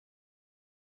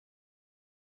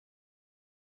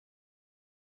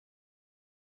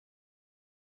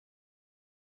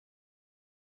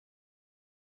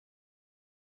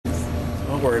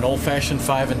We're an old-fashioned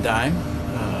five and dime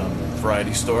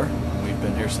variety store. We've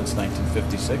been here since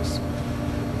 1956.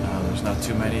 There's not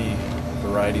too many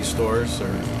variety stores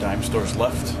or dime stores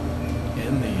left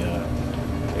in the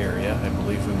area. I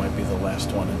believe we might be the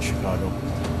last one in Chicago,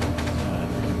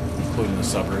 including the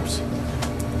suburbs.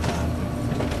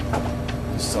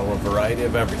 We sell a variety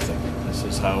of everything. This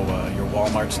is how your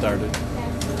Walmart started.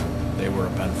 They were a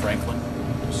Ben Franklin,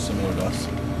 similar to us.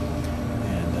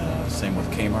 And same with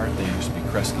Kmart. They used to be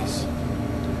Kresge's. And,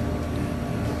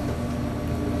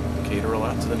 cater a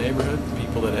lot to the neighborhood.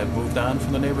 People that have moved on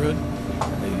from the neighborhood,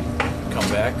 they come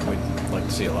back. We'd like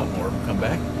to see a lot more of them come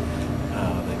back.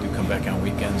 They do come back on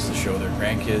weekends to show their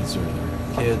grandkids or their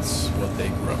kids what they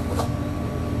grew up with.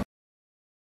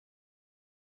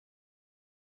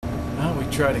 We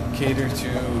try to cater to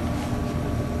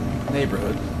the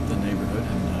neighborhood,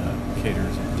 and cater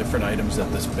to different items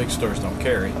that the big stores don't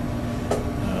carry.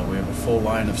 We have a full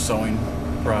line of sewing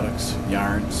products,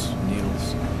 yarns,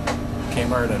 needles.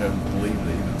 Kmart, I don't believe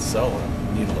they even sell a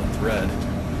needle and thread.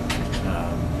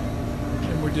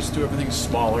 And we just do everything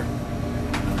smaller.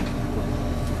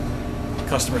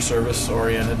 Customer service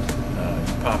oriented.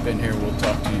 You pop in here, we'll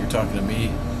talk to you. You're talking to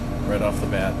me right off the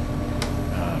bat.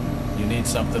 You need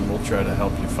something, we'll try to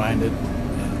help you find it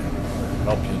and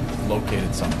help you locate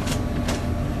it somewhere.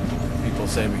 People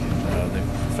say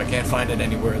if I can't find it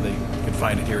anywhere, they can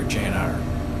find it here at J&R.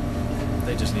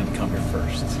 They just need to come here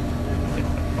first.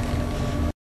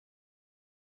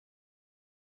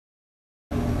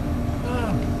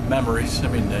 Memories. I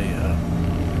mean,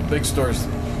 big stores,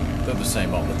 they're the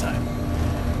same all the time.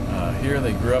 Here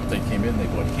they grew up, they came in, they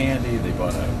bought candy, they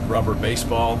bought a rubber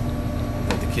baseball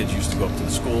that the kids used to go up to the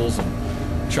schools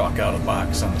and chalk out a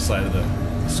box on the side of the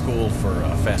school for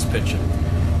fast pitching.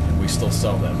 And we still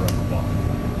sell that rubber ball.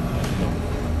 We'll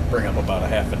bring up about a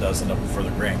half a dozen of them for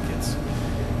the grandkids.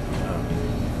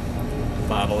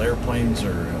 Model airplanes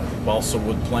or balsa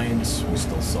wood planes, we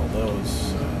still sell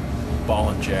those. Ball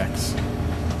and jacks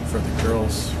for the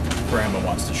girls. Grandma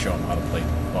wants to show them how to play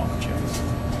ball and jacks.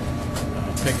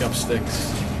 Pickup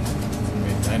sticks. I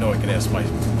mean, I know I can ask my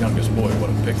youngest boy what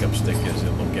a pickup stick is.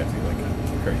 He'll look at me like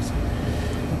I'm crazy.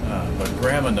 But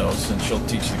Grandma knows, and she'll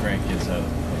teach the grandkids how to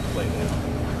play that.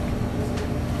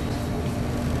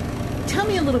 Tell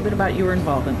me a little bit about your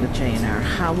involvement with J&R.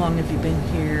 How long have you been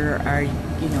here? Are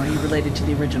you related to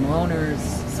the original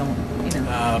owners?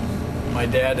 My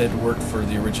dad had worked for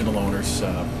the original owners,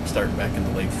 starting back in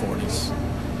the late 40s.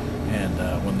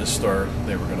 And when this store,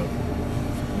 they were going to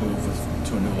move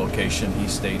to a new location, he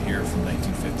stayed here from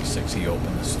 1956. He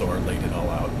opened the store, laid it all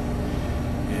out.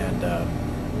 And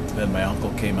then my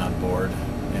uncle came on board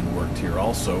and worked here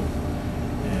also.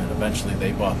 And eventually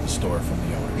they bought the store from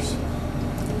the owners.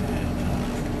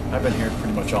 And I've been here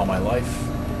pretty much all my life.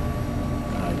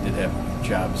 I did have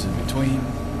jobs in between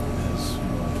as a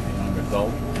young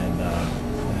adult. And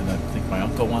I think my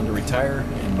uncle wanted to retire,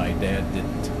 and my dad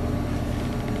didn't.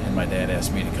 And my dad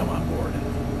asked me to come on board.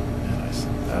 And I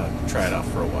said, try it out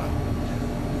for a while.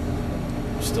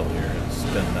 I'm still here. It's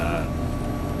been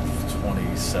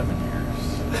 27 years.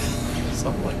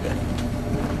 Something like that.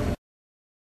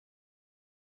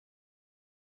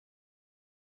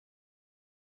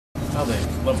 Now they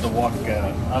love to walk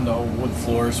on the wood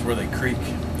floors where they creak.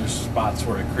 There's spots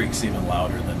where it creaks even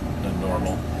louder than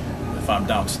normal. If I'm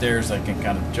downstairs, I can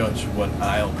kind of judge what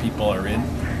aisle people are in,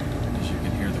 because you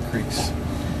can hear the creaks.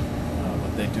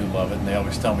 But they do love it, and they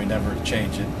always tell me never to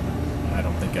change it. I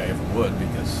don't think I ever would,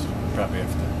 because I probably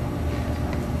have to.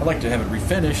 I'd like to have it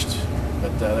refinished,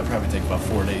 but that probably take about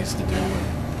 4 days to do, and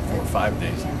 4 or 5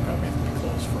 days. You probably have to be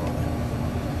closed for all that.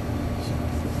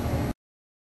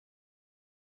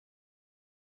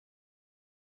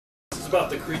 This is about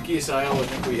the creakiest aisle I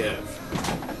think we have.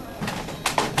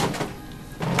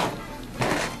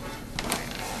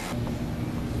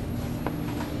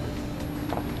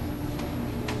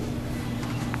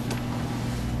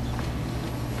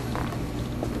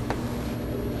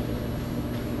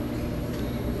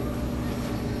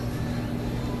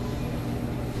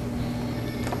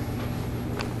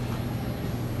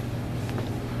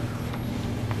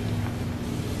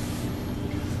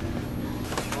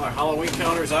 Our Halloween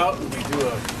counter's out, and we do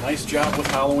a nice job with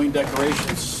Halloween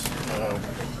decorations.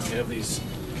 We have these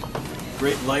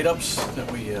great light-ups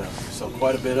that we sell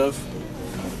quite a bit of.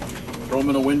 Throw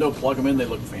them in a window, plug them in, they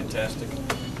look fantastic.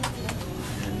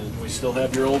 And we still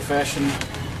have your old-fashioned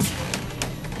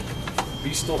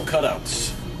Beastal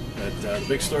cutouts that the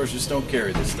big stores just don't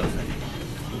carry this stuff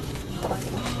anymore.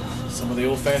 Some of the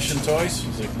old-fashioned toys,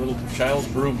 it's like a little child's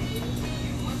broom.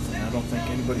 I don't think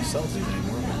anybody sells these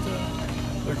anymore,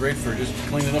 but they're great for just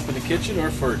cleaning up in the kitchen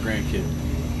or for a grandkid.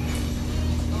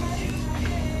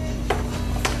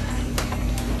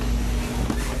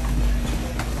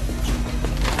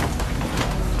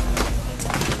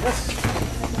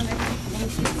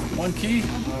 One key?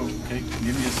 Oh, okay,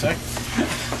 give me a sec.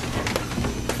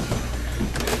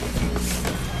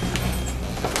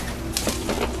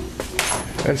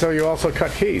 And so you also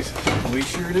cut keys. We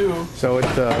sure do. So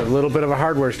it's a little bit of a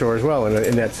hardware store as well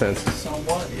in that sense.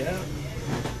 Somewhat, yeah.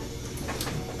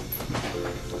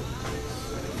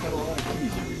 Got a lot of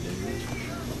keys every day.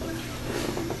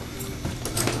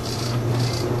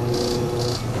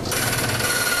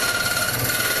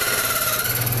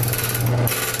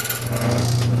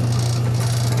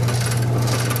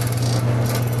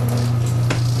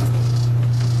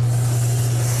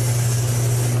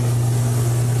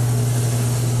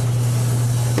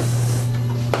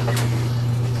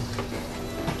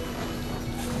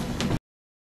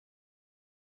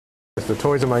 It's the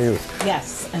toys of my youth.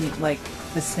 Yes, and like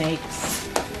the snakes.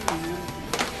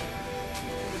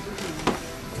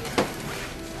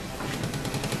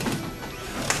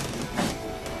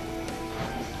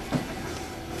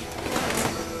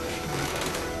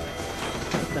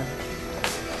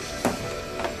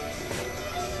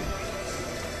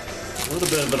 A little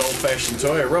bit of an old-fashioned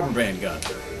toy, a rubber band gun.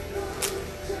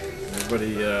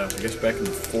 Everybody, I guess back in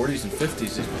the 40s and 50s,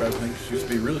 these probably things used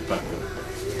to be really popular.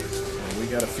 We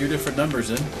got a few different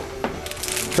numbers in.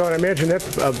 So I imagine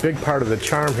that's a big part of the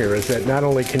charm here, is that not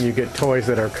only can you get toys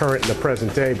that are current in the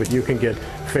present day, but you can get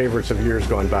favorites of years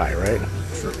gone by, right?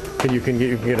 Sure. And you can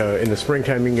get in the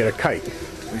springtime, you can get a kite.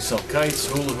 We sell kites,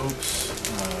 hula hoops,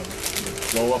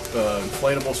 blow up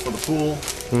inflatables for the pool,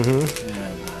 and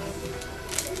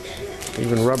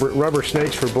Even rubber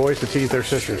snakes for boys to tease their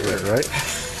sisters with, right?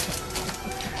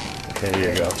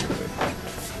 There you go.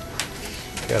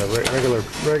 Got a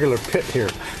regular pit here.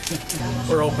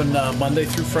 we're open Monday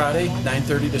through Friday,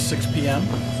 9:30 to 6 p.m.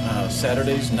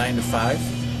 Saturdays 9 to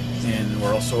 5, and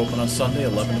we're also open on Sunday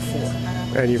 11 to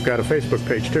 4. And you've got a Facebook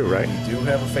page too, right? We do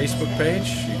have a Facebook page.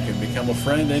 You can become a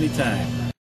friend anytime.